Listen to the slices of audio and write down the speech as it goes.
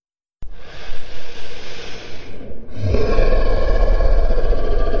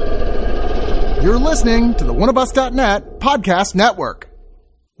You're listening to the oneofus.net podcast network.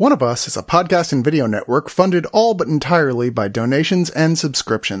 One of Us is a podcast and video network funded all but entirely by donations and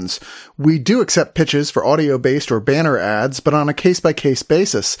subscriptions. We do accept pitches for audio-based or banner ads, but on a case-by-case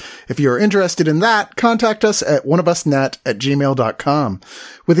basis. If you are interested in that, contact us at oneofusnet@gmail.com.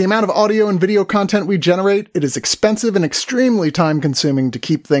 With the amount of audio and video content we generate, it is expensive and extremely time-consuming to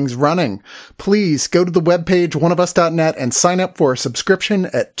keep things running. Please go to the webpage oneofus.net and sign up for a subscription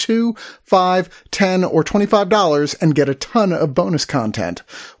at $2, $5, $10, or $25 and get a ton of bonus content.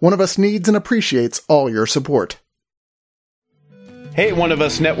 One of Us needs and appreciates all your support. Hey, One of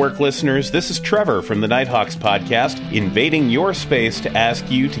Us Network listeners, this is Trevor from the Nighthawks podcast, invading your space to ask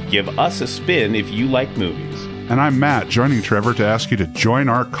you to give us a spin if you like movies. And I'm Matt, joining Trevor to ask you to join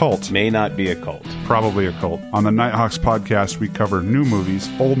our cult. May not be a cult. Probably a cult. On the Nighthawks podcast, we cover new movies,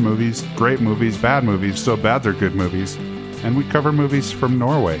 old movies, great movies, bad movies, so bad they're good movies, and we cover movies from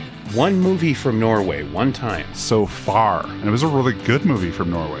Norway. One movie from Norway, one time. So far. And it was a really good movie from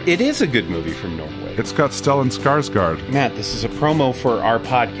Norway. It is a good movie from Norway. It's got Stellan Skarsgård. Matt, this is a promo for our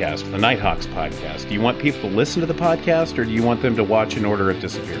podcast, the Nighthawks podcast. Do you want people to listen to the podcast, or do you want them to watch In Order of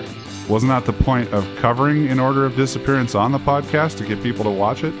Disappearance? Wasn't that the point of covering In Order of Disappearance on the podcast, to get people to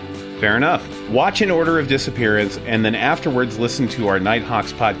watch it? Fair enough. Watch In Order of Disappearance, and then afterwards listen to our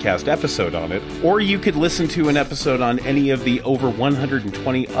Nighthawks podcast episode on it, or you could listen to an episode on any of the over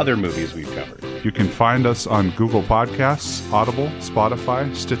 120 other movies we've covered. You can find us on Google Podcasts, Audible,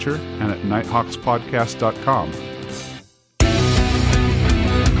 Spotify, Stitcher, and at nighthawkspodcast.com.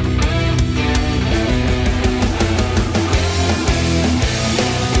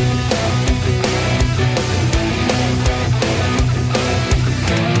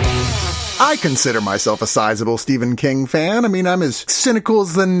 I consider myself a sizable Stephen King fan. I mean, I'm as cynical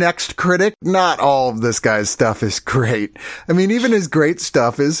as the next critic. Not all of this guy's stuff is great. I mean, even his great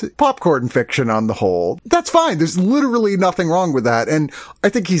stuff is popcorn fiction on the whole. That's fine. There's literally nothing wrong with that. And I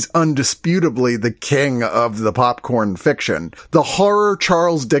think he's undisputably the king of the popcorn fiction. The horror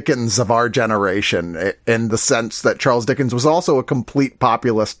Charles Dickens of our generation, in the sense that Charles Dickens was also a complete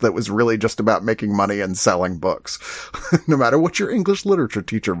populist that was really just about making money and selling books. No matter what your English literature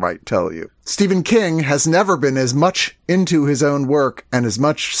teacher might tell you. Stephen King has never been as much into his own work and as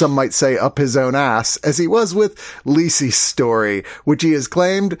much, some might say, up his own ass as he was with Lisey's story, which he has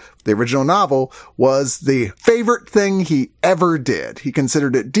claimed, the original novel, was the favorite thing he ever did. He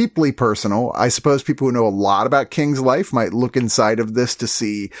considered it deeply personal. I suppose people who know a lot about King's life might look inside of this to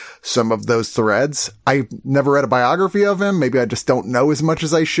see some of those threads. I never read a biography of him. Maybe I just don't know as much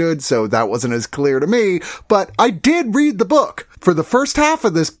as I should, so that wasn't as clear to me. But I did read the book. For the first half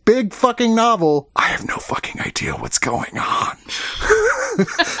of this big fucking novel, I have no fucking idea what's going on.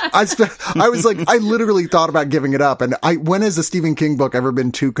 I was like, I literally thought about giving it up. And when has a Stephen King book ever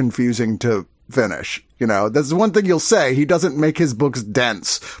been too confusing to finish? You know, that's the one thing you'll say. He doesn't make his books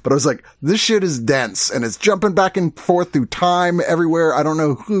dense. But I was like, this shit is dense, and it's jumping back and forth through time everywhere. I don't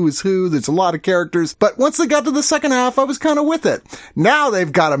know who is who. There's a lot of characters. But once they got to the second half, I was kind of with it. Now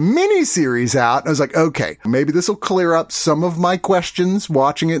they've got a mini series out, and I was like, okay, maybe this will clear up some of my questions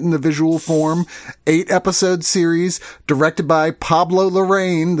watching it in the visual form. 8-episode series directed by Pablo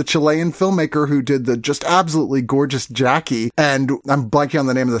Larraín, the Chilean filmmaker who did the just absolutely gorgeous Jackie. And I'm blanking on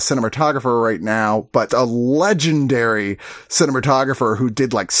the name of the cinematographer right now, but a legendary cinematographer who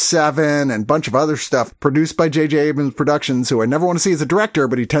did like Seven and a bunch of other stuff, produced by J.J. Abrams Productions, who I never want to see as a director,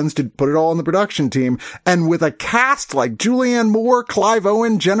 but he tends to put it all on the production team. And with a cast like Julianne Moore, Clive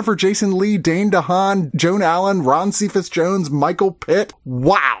Owen, Jennifer Jason Leigh, Dane DeHaan, Joan Allen, Ron Cephas Jones, Michael Pitt.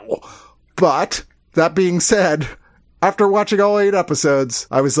 Wow. But that being said, after watching all 8 episodes,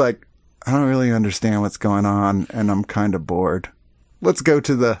 I was like, I don't really understand what's going on, and I'm kind of bored. Let's go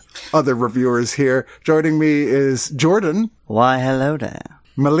to the other reviewers here. Joining me is Jordan. Why, hello there.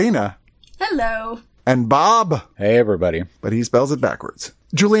 Melina. Hello. And Bob. Hey, everybody. But he spells it backwards.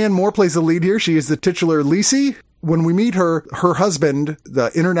 Julianne Moore plays the lead here. She is the titular Lisey. When we meet her husband,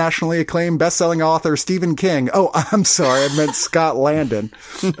 the internationally acclaimed best-selling author Stephen King, oh, I'm sorry, I meant Scott Landon,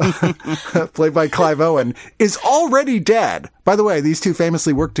 played by Clive Owen, is already dead. By the way, these two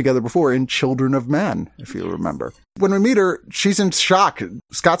famously worked together before in Children of Men, if you remember. When we meet her, she's in shock.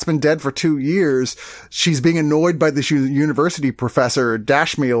 Scott's been dead for 2 years. She's being annoyed by this university professor,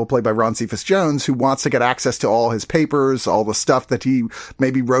 Dashmiel, played by Ron Cephas Jones, who wants to get access to all his papers, all the stuff that he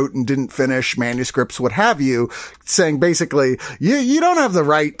maybe wrote and didn't finish, manuscripts, what have you, saying basically, you don't have the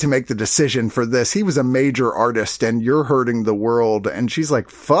right to make the decision for this. He was a major artist and you're hurting the world. And she's like,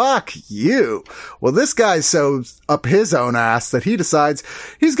 fuck you. Well, this guy's so up his own ass ass that he decides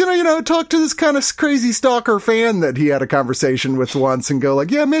he's gonna, talk to this kind of crazy stalker fan that he had a conversation with once and go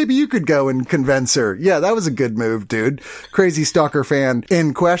like, yeah, maybe you could go and convince her. Yeah, that was a good move, dude. Crazy stalker fan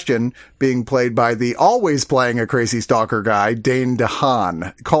in question being played by the always playing a crazy stalker guy, Dane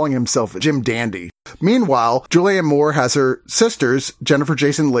DeHaan, calling himself Jim Dandy. Meanwhile, Julianne Moore has her sisters, Jennifer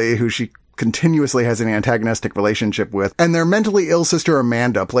Jason Leigh, who she continuously has an antagonistic relationship with, and their mentally ill sister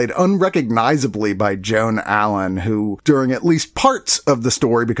Amanda, played unrecognizably by Joan Allen, who during at least parts of the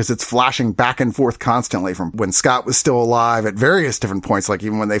story, because it's flashing back and forth constantly from when Scott was still alive at various different points, like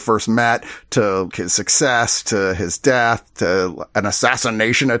even when they first met, to his success, to his death, to an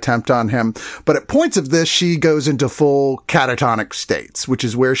assassination attempt on him. But at points of this, she goes into full catatonic states, which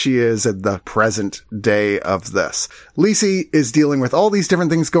is where she is at the present day of this. Lisey is dealing with all these different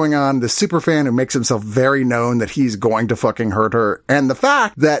things going on, the superfan who makes himself very known that he's going to fucking hurt her, and the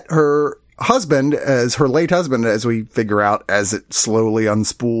fact that her husband, as her late husband, as we figure out as it slowly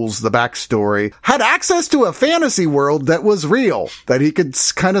unspools the backstory, had access to a fantasy world that was real, that he could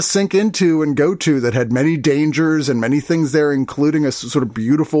kind of sink into and go to, that had many dangers and many things there, including a sort of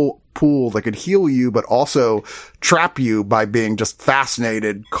beautiful pool that could heal you, but also trap you by being just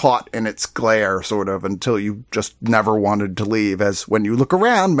fascinated, caught in its glare, sort of, until you just never wanted to leave, as when you look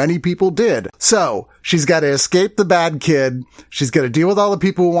around, many people did. So, she's got to escape the bad kid, she's got to deal with all the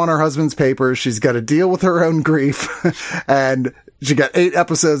people who want her husband's papers, she's got to deal with her own grief, and she got 8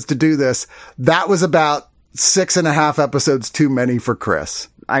 episodes to do this. That was about 6.5 episodes too many for Chris.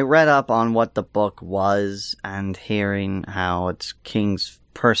 I read up on what the book was, and hearing how it's King's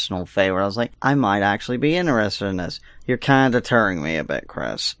personal favorite, I was like, I might actually be interested in this. You're kind of deterring me a bit,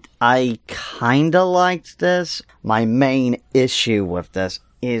 Chris. I kind of liked this. My main issue with this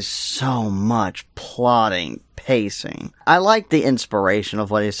is so much plotting, pacing. I like the inspiration of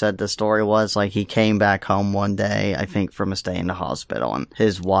what he said the story was. Like, he came back home one day, I think, from a stay in the hospital, and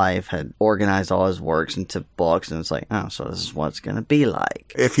his wife had organized all his works into books, and it's like, oh, so this is what it's gonna be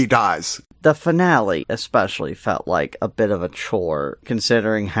like. If he dies. The finale especially felt like a bit of a chore,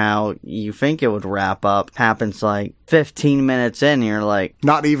 considering how you think it would wrap up. Happens like 15 minutes in, and you're like...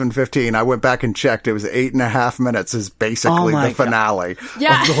 Not even 15. I went back and checked. It was 8.5 minutes is basically the finale of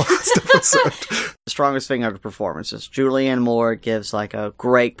the last episode. The strongest thing are the performances. Julianne Moore gives like a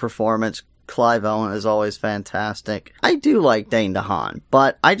great performance. Clive Owen is always fantastic. I do like Dane DeHaan,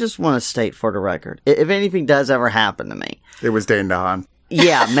 but I just want to state for the record, if anything does ever happen to me... It was Dane DeHaan.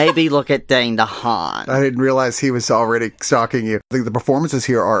 Yeah, maybe look at Dane DeHaan. I didn't realize he was already stalking you. I think the performances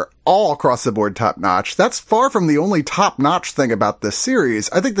here are all across the board top-notch. That's far from the only top-notch thing about this series.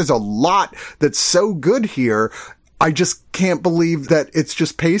 I think there's a lot that's so good here. I just can't believe that it's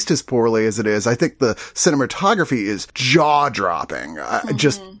just paced as poorly as it is. I think the cinematography is jaw-dropping.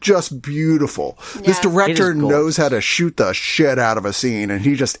 Just beautiful. Yeah. This director knows how to shoot the shit out of a scene, and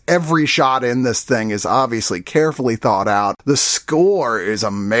every shot in this thing is obviously carefully thought out. The score is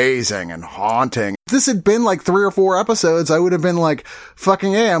amazing and haunting. If this had been like 3 or 4 episodes, I would have been like,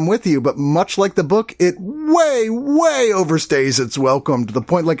 fucking A, I'm with you. But much like the book, it way, way overstays its welcome to the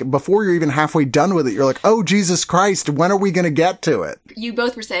point, like, before you're even halfway done with it, you're like, oh, Jesus Christ, when are we going to get to it? You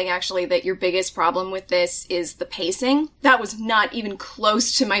both were saying, actually, that your biggest problem with this is the pacing. That was not even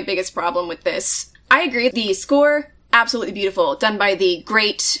close to my biggest problem with this. I agree. The score, absolutely beautiful. Done by the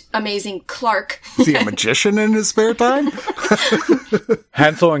great, amazing Clark. Is he a magician in his spare time?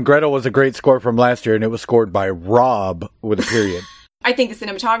 Hansel and Gretel was a great score from last year, and it was scored by Rob with a period. I think the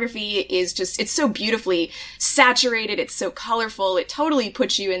cinematography is just, it's so beautifully saturated, it's so colorful, it totally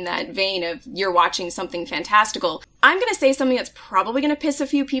puts you in that vein of you're watching something fantastical. I'm gonna say something that's probably gonna piss a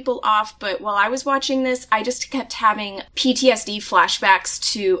few people off, but while I was watching this, I just kept having PTSD flashbacks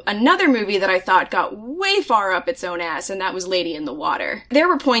to another movie that I thought got way far up its own ass, and that was Lady in the Water. There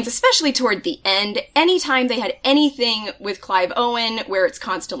were points, especially toward the end, anytime they had anything with Clive Owen, where it's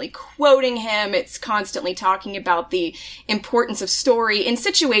constantly quoting him, it's constantly talking about the importance of story in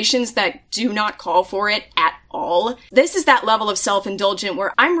situations that do not call for it at all. This is that level of self-indulgent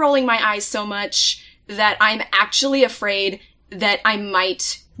where I'm rolling my eyes so much that I'm actually afraid that I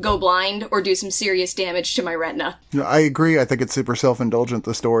might go blind or do some serious damage to my retina. I agree. I think it's super self-indulgent,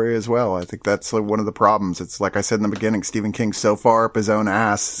 the story as well. I think that's like one of the problems. It's like I said in the beginning, Stephen King's so far up his own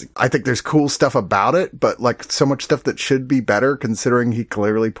ass. I think there's cool stuff about it, but like so much stuff that should be better considering he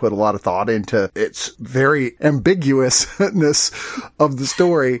clearly put a lot of thought into its very ambiguousness of the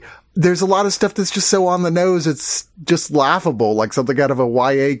story. there's a lot of stuff that's just so on the nose, it's just laughable, like something out of a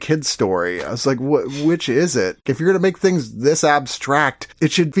YA kid story. I was like, which is it? If you're going to make things this abstract,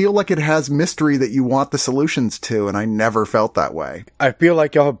 it should feel like it has mystery that you want the solutions to, and I never felt that way. I feel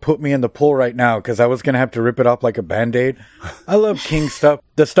like y'all have put me in the pool right now because I was going to have to rip it off like a Band-Aid. I love King stuff.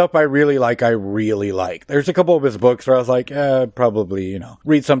 The stuff I really like, I really like. There's a couple of his books where I was like, probably,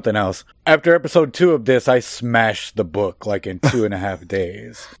 read something else. After episode 2 of this, I smashed the book like in 2.5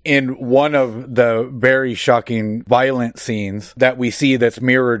 days. In one of the very shocking, violent scenes that we see that's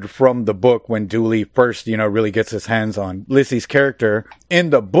mirrored from the book when Dooley first, really gets his hands on Lisey's character. In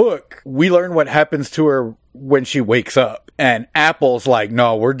the book, we learn what happens to her when she wakes up. And Apple's like,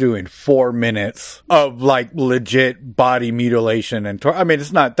 no, we're doing 4 minutes of like legit body mutilation and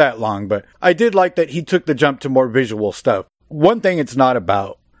it's not that long, but I did like that he took the jump to more visual stuff. One thing it's not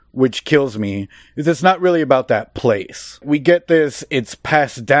about, which kills me, is it's not really about that place. We get this, it's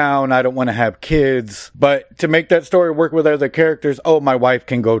passed down, I don't want to have kids, but to make that story work with other characters, oh, my wife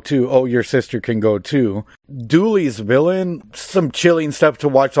can go too, oh, your sister can go too. Dooley's villain, some chilling stuff to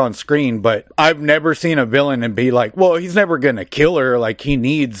watch on screen, but I've never seen a villain and be like, well, he's never gonna kill her, like he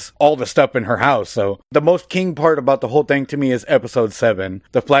needs all the stuff in her house. So the most king part about the whole thing to me is episode 7,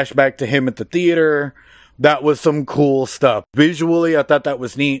 the flashback to him at the theater. That was some cool stuff. Visually, I thought that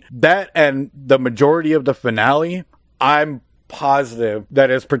was neat. That and the majority of the finale, I'm positive that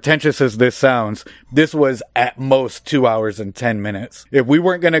as pretentious as this sounds, this was at most 2 hours and 10 minutes. If we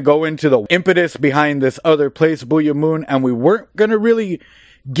weren't going to go into the impetus behind this other place, Booyah Moon, and we weren't going to really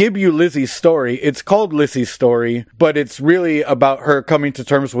give you Lizzie's story. It's called Lizzie's story, but it's really about her coming to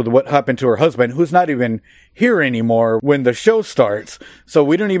terms with what happened to her husband, who's not even here anymore when the show starts. So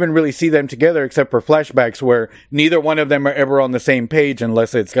we don't even really see them together except for flashbacks where neither one of them are ever on the same page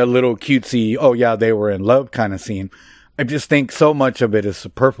unless it's a little cutesy, oh yeah, they were in love kind of scene. I just think so much of it is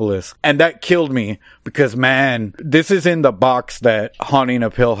superfluous. And that killed me because, man, this is in the box that Haunting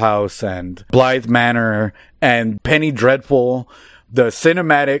of Hill House and Blythe Manor and Penny Dreadful, the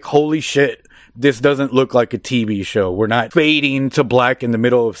cinematic, holy shit, this doesn't look like a TV show. We're not fading to black in the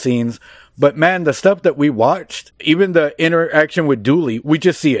middle of scenes. But man, the stuff that we watched, even the interaction with Dooley, we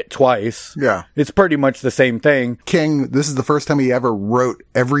just see it twice. Yeah. It's pretty much the same thing. King, this is the first time he ever wrote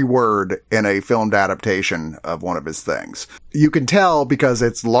every word in a filmed adaptation of one of his things. You can tell because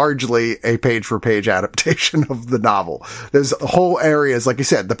it's largely a page-for-page adaptation of the novel. There's whole areas, like you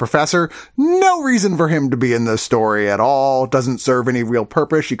said, the professor, no reason for him to be in this story at all, doesn't serve any real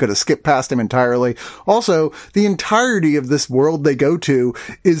purpose. You could have skipped past him entirely. Also, the entirety of this world they go to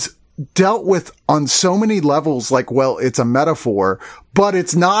is dealt with on so many levels, like, well, it's a metaphor, but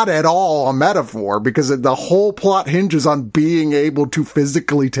it's not at all a metaphor because the whole plot hinges on being able to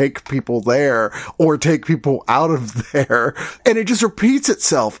physically take people there or take people out of there. And it just repeats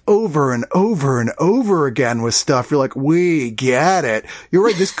itself over and over and over again with stuff. You're like, we get it. You're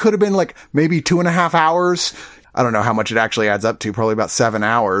right. This could have been like maybe 2.5 hours. I don't know how much it actually adds up to, probably about 7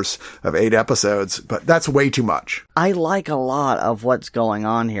 hours of 8 episodes, but that's way too much. I like a lot of what's going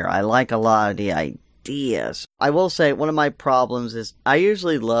on here. I like a lot of the ideas. I will say one of my problems is I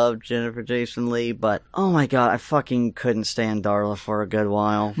usually love Jennifer Jason Leigh, but oh my god, I fucking couldn't stand Darla for a good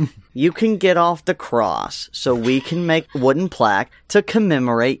while. You can get off the cross so we can make wooden plaque to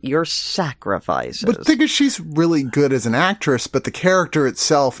commemorate your sacrifices. But the thing is, she's really good as an actress, but the character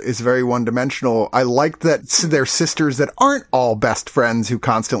itself is very one-dimensional. I like that they're sisters that aren't all best friends who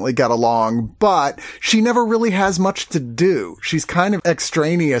constantly get along, but she never really has much to do. She's kind of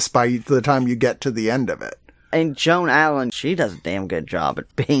extraneous by the time you get to the end of it. And Joan Allen, she does a damn good job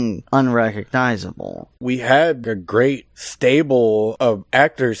at being unrecognizable. We had a great stable of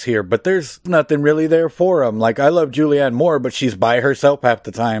actors here, but there's nothing really there for them. Like, I love Julianne Moore, but she's by herself half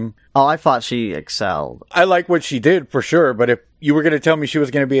the time. Oh, I thought she excelled. I like what she did, for sure, but if you were going to tell me she was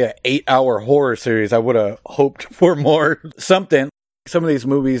going to be an 8-hour horror series, I would have hoped for more something. Some of these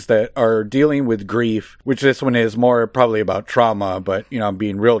movies that are dealing with grief, which this one is more probably about trauma, but, I'm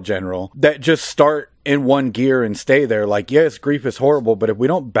being real general, that just start in one gear and stay there. Like, yes, grief is horrible, but if we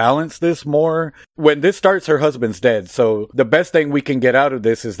don't balance this more, when this starts, her husband's dead. So the best thing we can get out of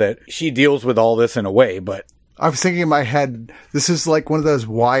this is that she deals with all this in a way, but I was thinking in my head, this is like one of those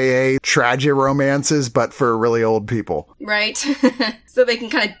YA tragic romances, but for really old people. Right. So they can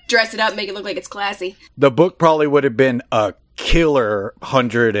kind of dress it up, make it look like it's classy. The book probably would have been a killer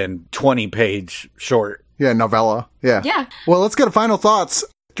 120-page short. Yeah, novella. Yeah. Yeah. Well, let's get a final thoughts.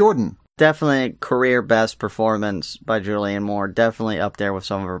 Jordan. Definitely career best performance by Julianne Moore. Definitely up there with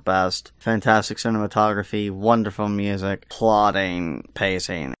some of her best. Fantastic cinematography, wonderful music, plotting,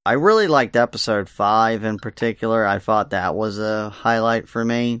 pacing. I really liked episode 5 in particular. I thought that was a highlight for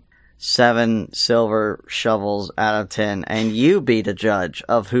me. 7 silver shovels out of 10, and you be the judge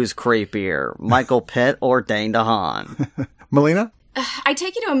of who's creepier, Michael Pitt or Dane DeHaan. Melina? I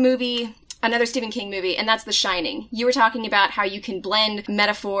take you to a movie, another Stephen King movie, and that's The Shining. You were talking about how you can blend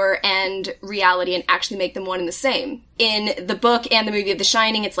metaphor and reality and actually make them one and the same. In the book and the movie of The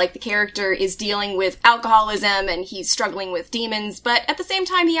Shining, it's like the character is dealing with alcoholism and he's struggling with demons, but at the same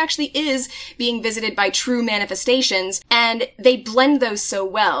time, he actually is being visited by true manifestations, and they blend those so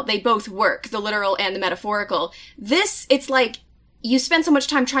well. They both work, the literal and the metaphorical. This, it's like, you spend so much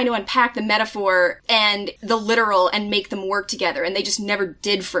time trying to unpack the metaphor and the literal and make them work together, and they just never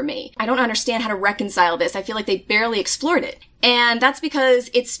did for me. I don't understand how to reconcile this. I feel like they barely explored it. And that's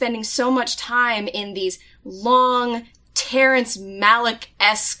because it's spending so much time in these long, Terrence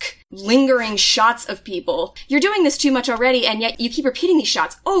Malick-esque lingering shots of people. You're doing this too much already, and yet you keep repeating these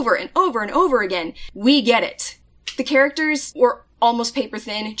shots over and over and over again. We get it. The characters were almost paper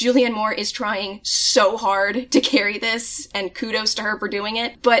thin. Julianne Moore is trying so hard to carry this, and kudos to her for doing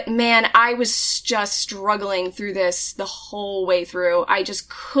it. But man, I was just struggling through this the whole way through. I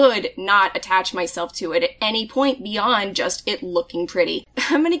just could not attach myself to it at any point beyond just it looking pretty.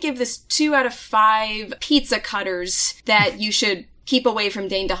 I'm gonna give this 2 out of 5 pizza cutters that you should keep away from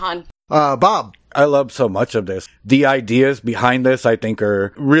Dane DeHaan. Bob? I love so much of this. The ideas behind this, I think,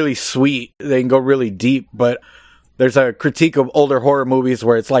 are really sweet. They can go really deep, but there's a critique of older horror movies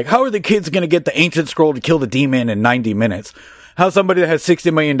where it's like, how are the kids going to get the ancient scroll to kill the demon in 90 minutes? How's somebody that has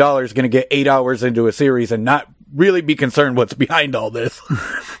 $60 million going to get 8 hours into a series and not really be concerned what's behind all this?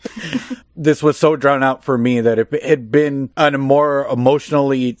 This was so drawn out for me that if it had been a more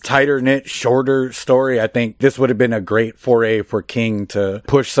emotionally tighter knit, shorter story, I think this would have been a great foray for King to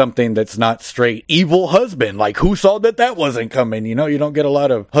push something that's not straight evil husband. Like, who saw that wasn't coming? You know, you don't get a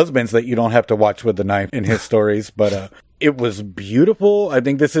lot of husbands that you don't have to watch with the knife in his stories, but it was beautiful. I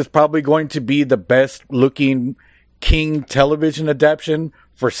think this is probably going to be the best looking King television adaptation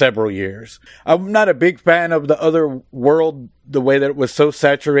for several years. I'm not a big fan of the other world, the way that it was so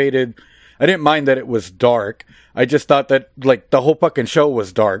saturated. I didn't mind that it was dark. I just thought that, like, the whole fucking show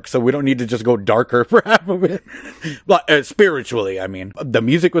was dark, so we don't need to just go darker for half of it. Spiritually, I mean. The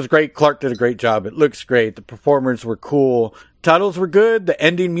music was great. Clark did a great job. It looks great. The performers were cool. Titles were good. The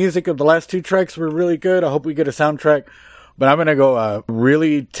ending music of the last 2 tracks were really good. I hope we get a soundtrack. But I'm going to go a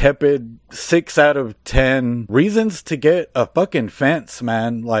really tepid 6 out of 10 reasons to get a fucking fence,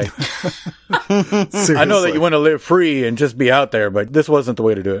 man. Like, I know that you want to live free and just be out there, but this wasn't the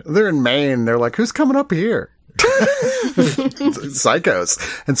way to do it. They're in Maine. They're like, who's coming up here? Psychos.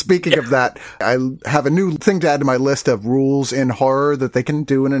 And speaking of that, I have a new thing to add to my list of rules in horror that they can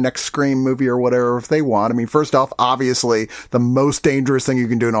do in a next Scream movie or whatever if they want. I mean, first off, obviously, the most dangerous thing you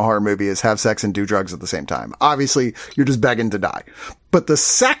can do in a horror movie is have sex and do drugs at the same time. Obviously, you're just begging to die. But the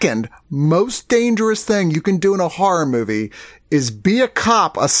second most dangerous thing you can do in a horror movie is be a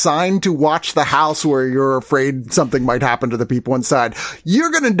cop assigned to watch the house where you're afraid something might happen to the people inside.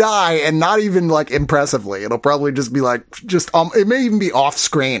 You're gonna die, and not even, like, impressively. It'll probably just be like, it may even be off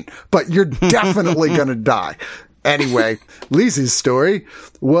screen, but you're definitely gonna die. Anyway, Lisey's story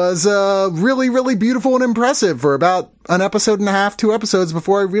was really, really beautiful and impressive for about an episode and a half, 2 episodes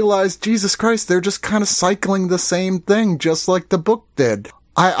before I realized, Jesus Christ, they're just kind of cycling the same thing, just like the book did.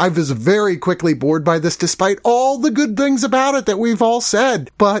 I was very quickly bored by this despite all the good things about it that we've all said.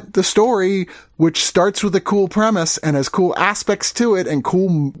 But the story, which starts with a cool premise and has cool aspects to it and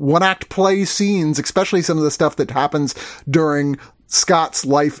cool one-act play scenes, especially some of the stuff that happens during Scott's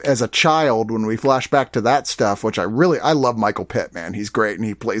life as a child when we flash back to that stuff, which I love Michael Pitt, man. He's great, and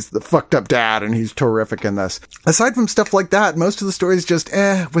he plays the fucked up dad, and he's terrific in this. Aside from stuff like that, most of the story is just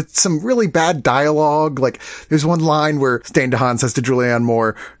with some really bad dialogue. Like, there's one line where Dane DeHaan says to Julianne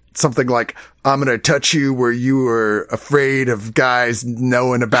Moore something like, I'm gonna touch you where you were afraid of guys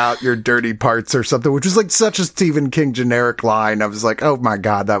knowing about your dirty parts or something, which was like such a Stephen King generic line. I was like, oh my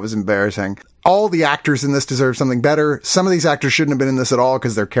God, that was embarrassing. All the actors in this deserve something better. Some of these actors shouldn't have been in this at all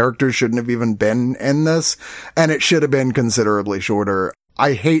because their characters shouldn't have even been in this. And it should have been considerably shorter.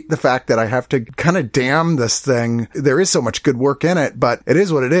 I hate the fact that I have to kind of damn this thing. There is so much good work in it, but it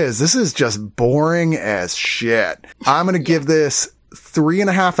is what it is. This is just boring as shit. I'm going to give this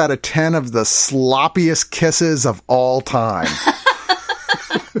 3.5 out of 10 of the sloppiest kisses of all time.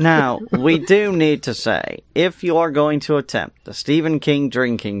 Now, we do need to say, if you are going to attempt the Stephen King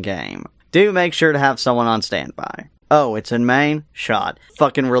drinking game, do make sure to have someone on standby. Oh, it's in Maine? Shot.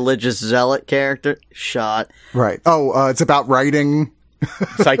 Fucking religious zealot character? Shot. Right. Oh, it's about writing.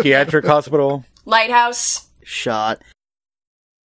 Psychiatric hospital? Lighthouse? Shot.